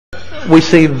we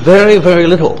see very, very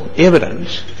little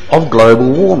evidence of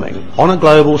global warming on a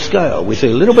global scale. We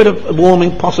see a little bit of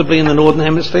warming possibly in the northern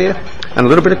hemisphere and a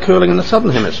little bit of cooling in the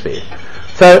southern hemisphere.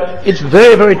 So it's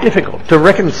very, very difficult to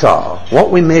reconcile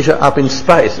what we measure up in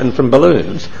space and from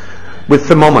balloons with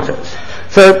thermometers.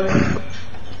 So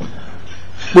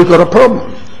we've got a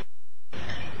problem.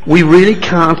 We really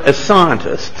can't, as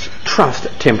scientists, trust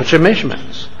temperature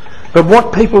measurements. But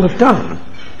what people have done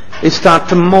is start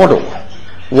to model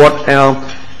what our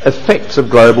effects of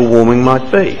global warming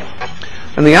might be.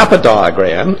 And the upper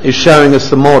diagram is showing us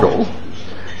the model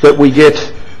that we get,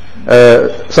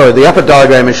 the upper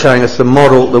diagram is showing us the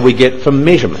model that we get from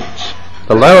measurements.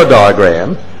 The lower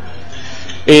diagram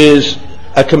is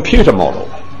a computer model.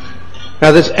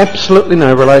 Now there's absolutely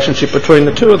no relationship between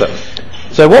the two of them.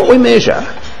 So what we measure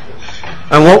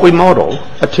and what we model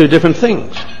are two different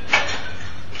things.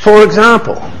 For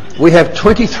example, we have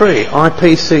 23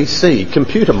 IPCC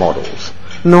computer models.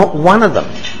 Not one of them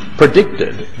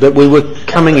predicted that we were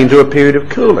coming into a period of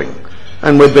cooling,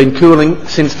 and we've been cooling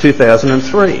since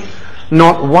 2003.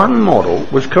 Not one model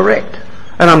was correct,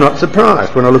 and I'm not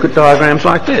surprised when I look at diagrams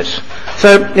like this.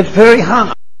 So it's very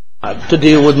hard to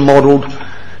deal with modelled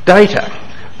data.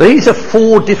 These are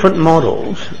 4 different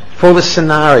models for the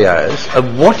scenarios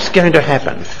of what's going to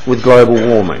happen with global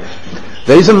warming.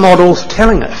 These are models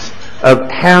telling us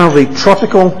of how the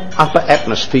tropical upper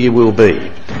atmosphere will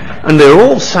be. And they're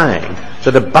all saying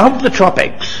that above the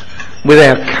tropics, with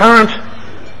our current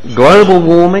global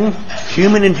warming,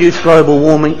 human-induced global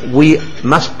warming, we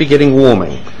must be getting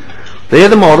warming. They're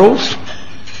the models,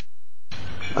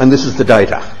 and this is the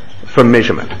data from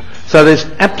measurement. So there's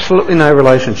absolutely no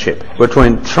relationship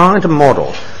between trying to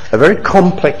model a very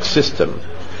complex system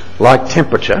like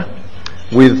temperature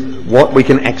with what we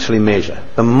can actually measure.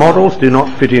 The models do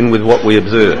not fit in with what we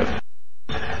observe.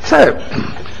 So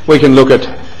we can look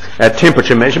at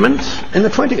temperature measurements in the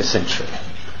 20th century,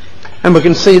 and we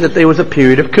can see that there was a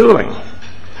period of cooling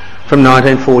from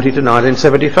 1940 to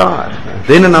 1975.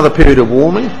 Then another period of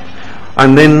warming,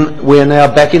 and then we are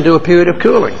now back into a period of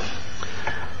cooling.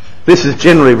 This is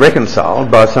generally reconciled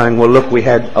by saying, well, look, we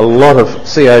had a lot of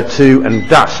CO2 and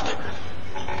dust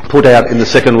put out in the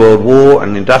Second World War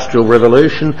and Industrial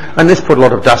Revolution, and this put a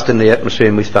lot of dust in the atmosphere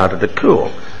and we started to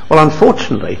cool. Well,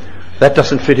 unfortunately, that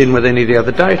doesn't fit in with any of the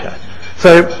other data.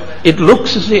 So it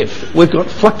looks as if we've got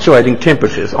fluctuating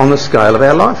temperatures on the scale of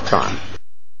our lifetime.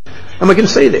 And we can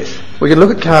see this. We can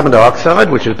look at carbon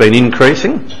dioxide, which has been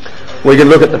increasing. We can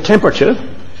look at the temperature,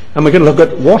 and we can look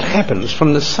at what happens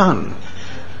from the sun.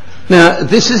 Now,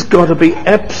 this has got to be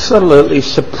absolutely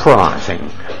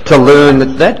surprising to learn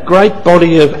that that great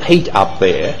body of heat up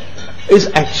there is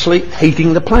actually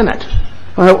heating the planet.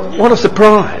 Well, what a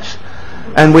surprise.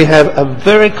 And we have a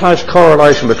very close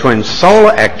correlation between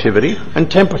solar activity and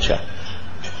temperature,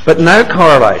 but no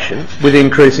correlation with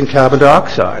increasing carbon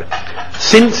dioxide.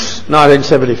 Since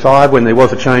 1975, when there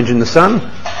was a change in the sun,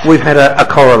 we've had a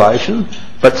correlation,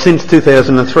 but since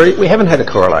 2003, we haven't had a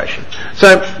correlation.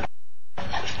 So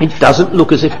it doesn't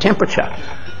look as if temperature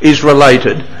is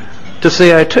related to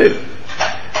CO2.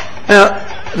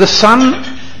 Now, the sun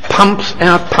pumps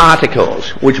out particles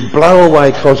which blow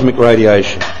away cosmic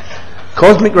radiation.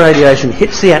 Cosmic radiation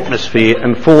hits the atmosphere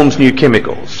and forms new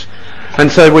chemicals.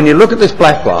 And so when you look at this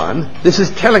black line, this is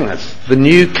telling us the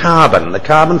new carbon, the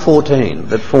carbon-14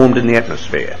 that formed in the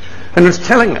atmosphere. And it's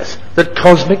telling us that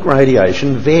cosmic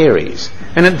radiation varies,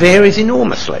 and it varies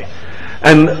enormously.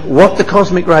 And what the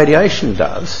cosmic radiation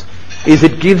does is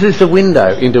it gives us a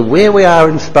window into where we are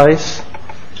in space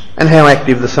and how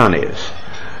active the sun is.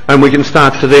 And we can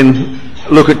start to then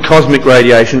look at cosmic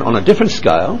radiation on a different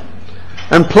scale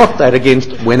and plot that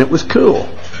against when it was cool.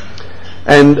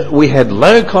 And we had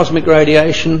low cosmic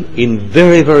radiation in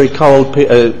very, very cold...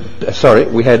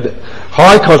 we had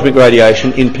high cosmic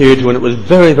radiation in periods when it was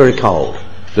very, very cold.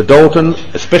 The Dalton,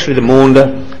 especially the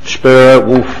Maunder, Spur,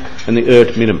 Wolf and the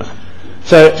Oort minima.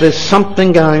 So there's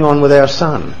something going on with our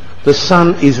sun. The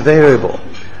sun is variable.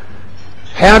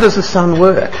 How does the sun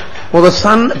work? Well, the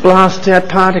sun blasts out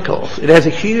particles. It has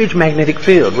a huge magnetic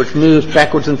field which moves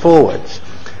backwards and forwards.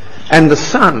 And the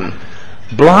sun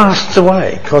blasts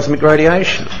away cosmic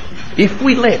radiation. If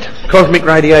we let cosmic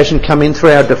radiation come in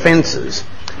through our defences,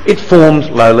 it forms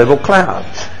low-level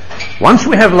clouds. Once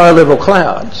we have low-level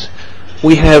clouds,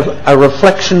 we have a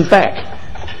reflection back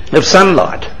of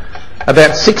sunlight.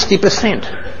 About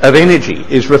 60% of energy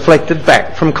is reflected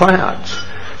back from clouds.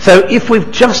 So if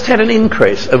we've just had an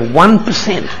increase of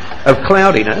 1% of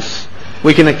cloudiness,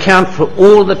 we can account for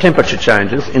all the temperature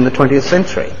changes in the 20th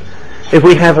century. If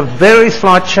we have a very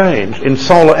slight change in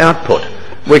solar output,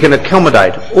 we can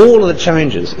accommodate all of the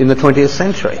changes in the 20th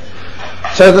century.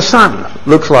 So the sun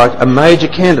looks like a major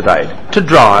candidate to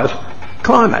drive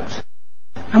climate.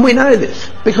 And we know this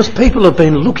because people have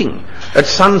been looking at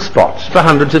sunspots for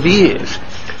hundreds of years.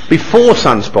 Before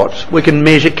sunspots, we can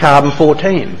measure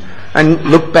carbon-14 and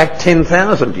look back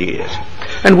 10,000 years.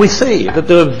 And we see that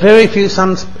there are very few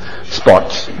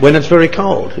sunspots when it's very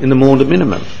cold, in the Maunder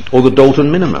minimum or the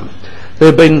Dalton minimum. There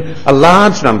have been a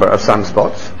large number of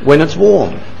sunspots when it's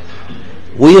warm.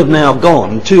 We have now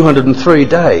gone 203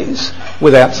 days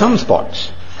without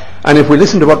sunspots. And if we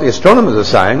listen to what the astronomers are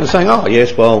saying, they're saying, oh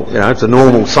yes, well, you know, it's a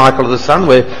normal cycle of the sun,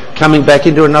 we're coming back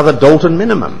into another Dalton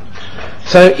minimum.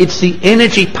 So it's the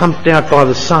energy pumped out by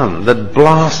the sun that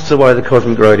blasts away the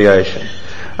cosmic radiation.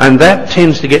 And that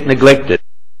tends to get neglected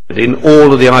in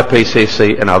all of the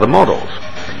IPCC and other models.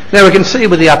 Now we can see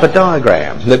with the upper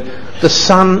diagram that the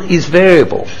sun is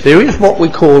variable. There is what we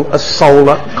call a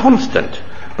solar constant.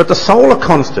 But the solar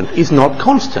constant is not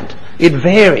constant. It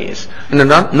varies. And it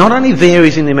not only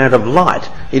varies in the amount of light,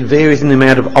 it varies in the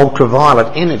amount of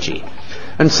ultraviolet energy.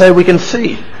 And so we can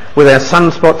see with our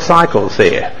sunspot cycles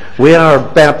there, we are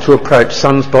about to approach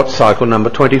sunspot cycle number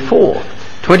 24.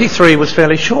 23 was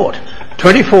fairly short.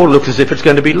 24 looks as if it's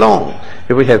going to be long.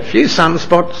 If we have few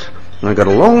sunspots and we've got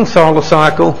a long solar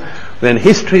cycle, then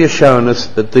history has shown us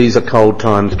that these are cold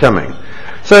times coming.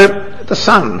 So the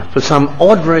sun, for some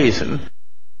odd reason,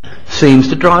 seems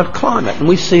to drive climate, and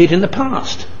we see it in the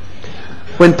past.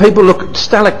 When people look at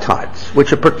stalactites,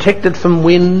 which are protected from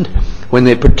wind, when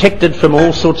they're protected from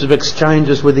all sorts of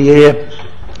exchanges with the air,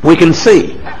 we can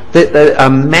see that there are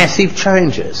massive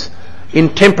changes in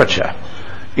temperature.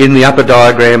 In the upper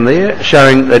diagram there,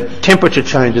 showing that temperature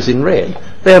changes in red,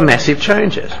 there are massive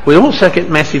changes. We also get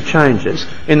massive changes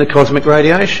in the cosmic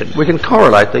radiation. We can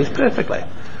correlate these perfectly.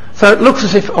 So it looks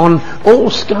as if on all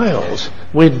scales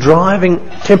we're driving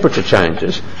temperature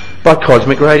changes by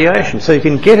cosmic radiation. So you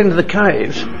can get into the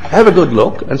caves, have a good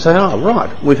look and say, oh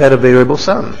right, we've had a variable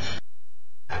sun.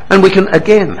 And we can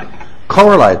again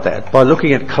correlate that by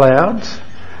looking at clouds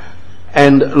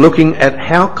and looking at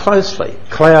how closely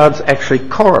clouds actually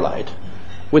correlate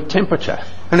with temperature.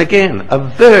 And again, a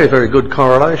very, very good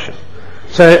correlation.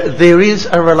 So there is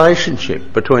a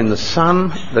relationship between the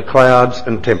sun, the clouds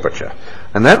and temperature.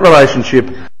 And that relationship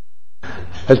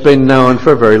has been known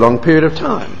for a very long period of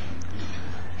time.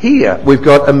 Here we've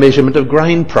got a measurement of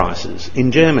grain prices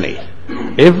in Germany.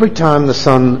 Every time the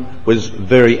sun was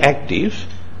very active,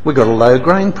 we got a low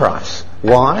grain price.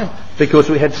 Why? Because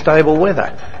we had stable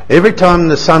weather. Every time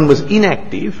the sun was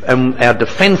inactive and our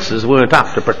defences weren't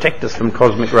up to protect us from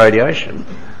cosmic radiation,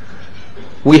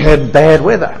 we had bad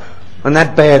weather. And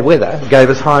that bad weather gave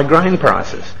us high grain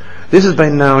prices. This has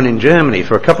been known in Germany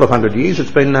for a couple of hundred years.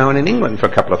 It's been known in England for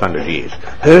a couple of hundred years.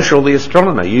 Herschel, the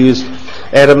astronomer, used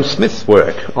Adam Smith's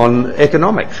work on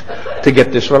economics to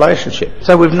get this relationship.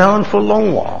 So we've known for a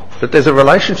long while that there's a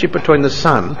relationship between the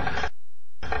sun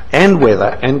and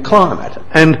weather and climate.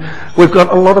 And we've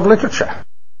got a lot of literature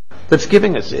that's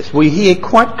giving us this. We hear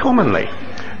quite commonly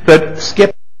that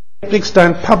skeptics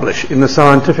don't publish in the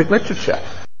scientific literature.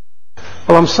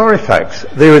 Well, I'm sorry, folks.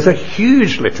 There is a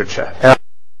huge literature out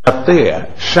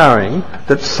there showing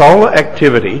that solar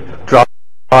activity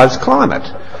drives climate.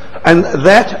 And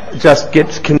that just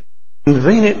gets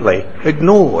conveniently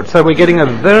ignored. So we're getting a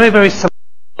very, very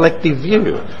selective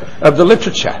view of the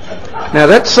literature. Now,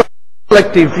 that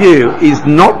selective view is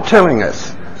not telling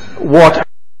us what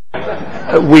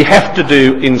we have to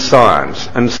do in science.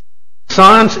 And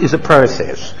science is a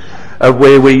process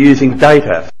where we're using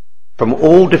data from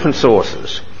all different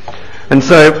sources. And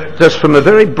so, just from a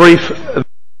very brief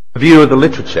view of the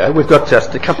literature, we've got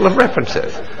just a couple of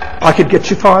references. I could get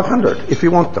you 500 if you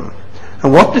want them.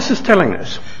 And what this is telling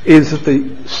us is that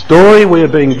the story we are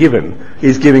being given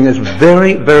is giving us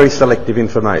very, very selective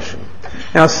information.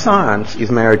 Now, science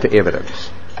is married to evidence.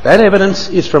 That evidence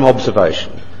is from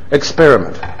observation,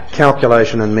 experiment,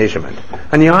 calculation and measurement.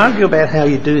 And you argue about how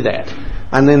you do that.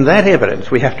 And then that evidence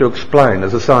we have to explain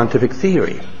as a scientific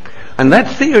theory. And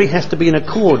that theory has to be in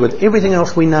accord with everything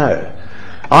else we know.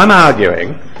 I'm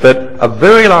arguing that a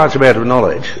very large amount of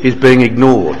knowledge is being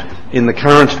ignored in the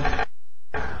current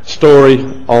story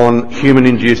on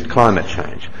human-induced climate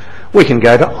change. We can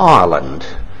go to Ireland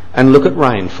and look at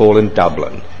rainfall in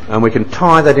Dublin, and we can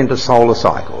tie that into solar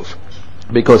cycles.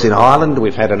 Because in Ireland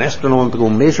we've had an astronomical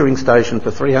measuring station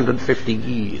for 350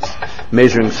 years,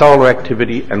 measuring solar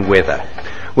activity and weather.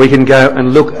 We can go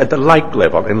and look at the lake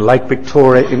level in Lake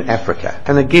Victoria in Africa,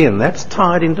 and again that's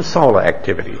tied into solar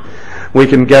activity. We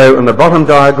can go on the bottom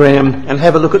diagram and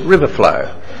have a look at river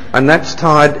flow. And that's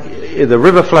tied, the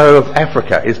river flow of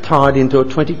Africa is tied into a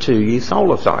 22-year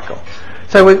solar cycle.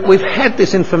 So we've had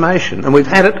this information, and we've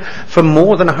had it for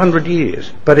more than 100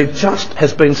 years, but it just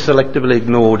has been selectively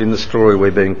ignored in the story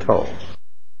we're being told.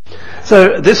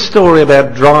 So this story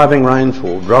about driving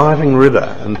rainfall, driving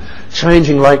river, and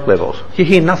changing lake levels, you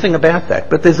hear nothing about that,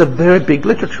 but there's a very big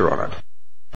literature on it.